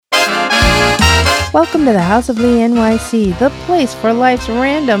Welcome to the House of Lee NYC, the place for life's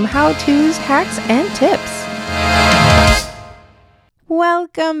random how-tos, hacks, and tips.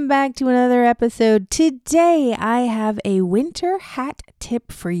 Welcome back to another episode. Today, I have a winter hat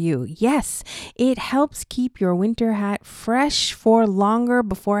tip for you. Yes, it helps keep your winter hat fresh for longer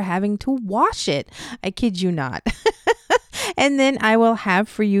before having to wash it. I kid you not. And then I will have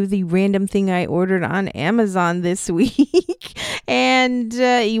for you the random thing I ordered on Amazon this week. And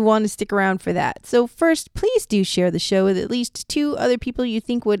you want to stick around for that. So first, please do share the show with at least 2 other people you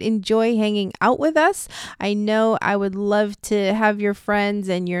think would enjoy hanging out with us. I know I would love to have your friends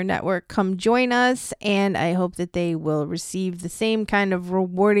and your network come join us. And I hope that they will receive the same kind of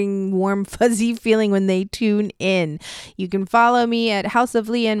rewarding, warm, fuzzy feeling when they tune in. You can follow me at House of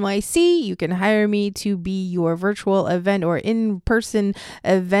Lee NYC. You can hire me to be your virtual event or in-person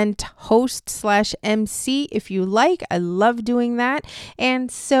event host/MC if you like. I love doing that.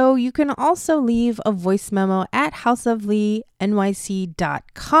 And so you can also leave a voice memo at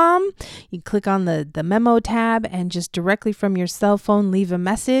houseofleenyc.com. You click on the memo tab and just directly from your cell phone leave a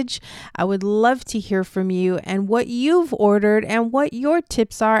message. I would love to hear from you and what you've ordered and what your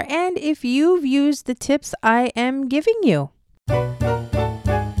tips are and if you've used the tips I am giving you.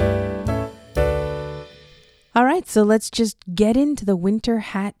 All right, so let's just get into the winter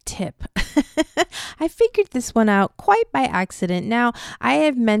hat tip. I figured this one out quite by accident. Now, I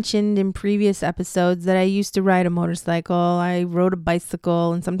have mentioned in previous episodes that I used to ride a motorcycle, I rode a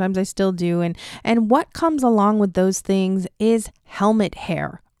bicycle, and sometimes I still do. And what comes along with those things is helmet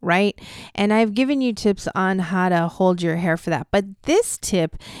hair. Right? And I've given you tips on how to hold your hair for that. But this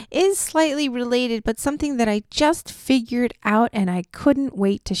tip is slightly related, but something that I just figured out and I couldn't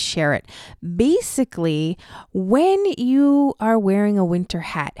wait to share it. Basically, when you are wearing a winter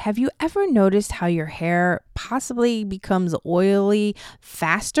hat, have you ever noticed how your hair possibly becomes oily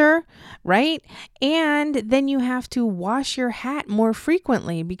faster, right? And then you have to wash your hat more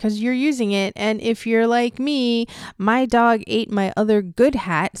frequently because you're using it. And if you're like me, my dog ate my other good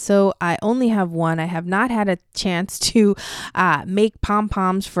hat. So I only have one. I have not had a chance to make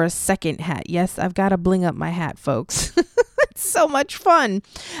pom-poms for a second hat. Yes, I've got to bling up my hat, folks. It's so much fun.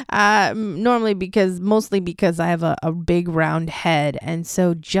 Mostly because I have a big round head. And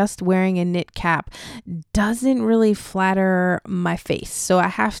so just wearing a knit cap doesn't really flatter my face. So I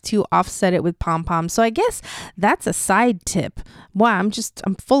have to offset it with pom-poms. So I guess that's a side tip. Wow, I'm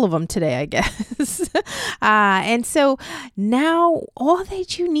full of them today, I guess. And so now all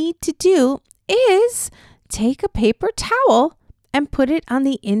that you need to do is take a paper towel and put it on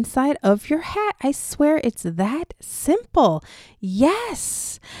the inside of your hat. I swear it's that simple.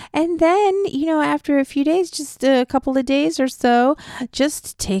 Yes. And then, after a few days, just a couple of days or so,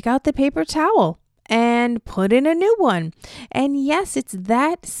 just take out the paper towel and put in a new one. And yes, it's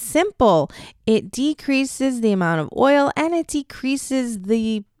that simple. It decreases the amount of oil and it decreases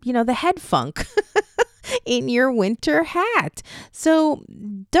the head funk in your winter hat. So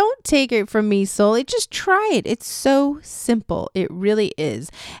don't take it from me solely. Just try it. It's so simple. It really is.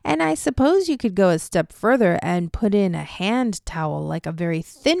 And I suppose you could go a step further and put in a hand towel, like a very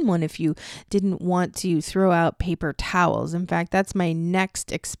thin one, if you didn't want to throw out paper towels. In fact, that's my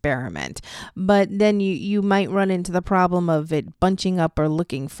next experiment. But then you might run into the problem of it bunching up or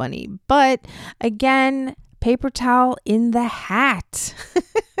looking funny. But again, paper towel in the hat.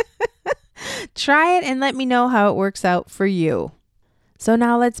 Try it and let me know how it works out for you. So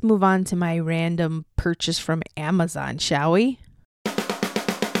now let's move on to my random purchase from Amazon, shall we?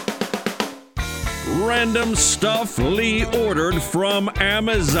 Random stuff Lee ordered from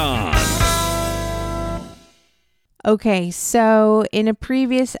Amazon. Okay, so in a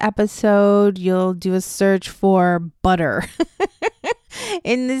previous episode, you'll do a search for butter.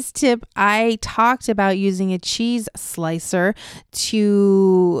 In this tip, I talked about using a cheese slicer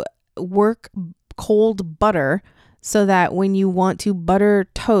to work cold butter so that when you want to butter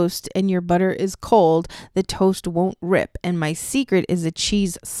toast and your butter is cold, the toast won't rip. And my secret is a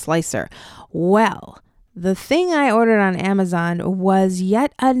cheese slicer. Well, the thing I ordered on Amazon was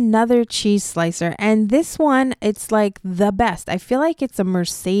yet another cheese slicer. And this one, it's like the best. I feel like it's a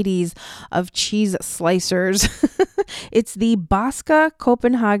Mercedes of cheese slicers. It's the Bosca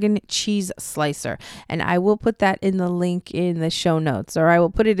Copenhagen cheese slicer. And I will put that in the link in the show notes, or I will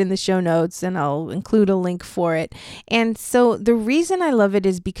put it in the show notes and I'll include a link for it. And so the reason I love it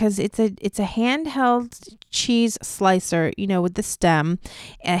is because it's a handheld cheese slicer, with the stem,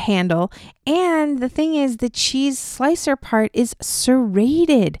 a handle. And the thing is, the cheese slicer part is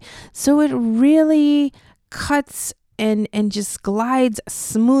serrated. So it really cuts and just glides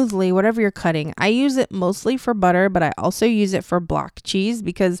smoothly, whatever you're cutting. I use it mostly for butter, but I also use it for block cheese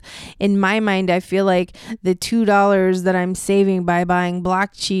because in my mind, I feel like the $2 that I'm saving by buying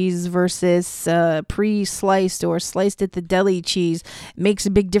block cheese versus pre-sliced or sliced at the deli cheese makes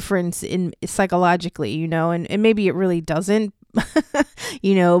a big difference in psychologically, you know, and maybe it really doesn't.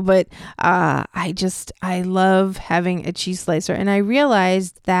 You know, but I love having a cheese slicer, and I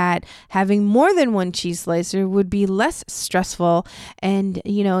realized that having more than one cheese slicer would be less stressful, and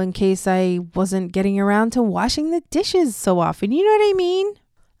you know, in case I wasn't getting around to washing the dishes so often. You know what I mean?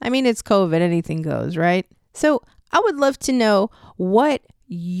 I mean, it's COVID, anything goes, right? So I would love to know what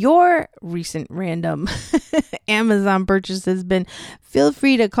your recent random Amazon purchase has been. Feel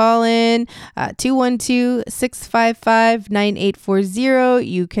free to call in 212-655-9840.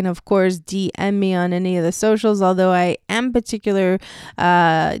 You can, of course, DM me on any of the socials, although I am particular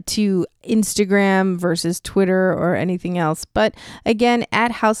to Instagram versus Twitter or anything else. But again,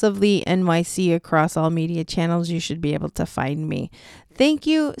 at House of Lee NYC across all media channels, you should be able to find me. Thank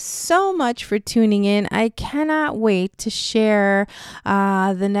you so much for tuning in. I cannot wait to share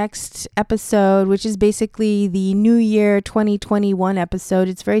the next episode, which is basically the New Year 2021 episode.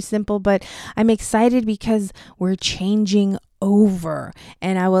 It's very simple, but I'm excited because we're changing over,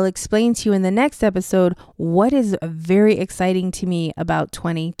 and I will explain to you in the next episode what is very exciting to me about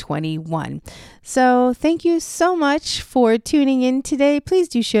 2021. So thank you so much for tuning in today. Please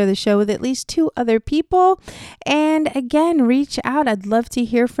do share the show with at least 2 other people, and again, reach out. I'd love to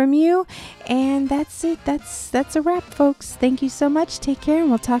hear from you. And that's it. That's a wrap, folks. Thank you so much. Take care, and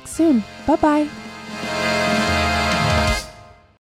we'll talk soon. Bye-bye.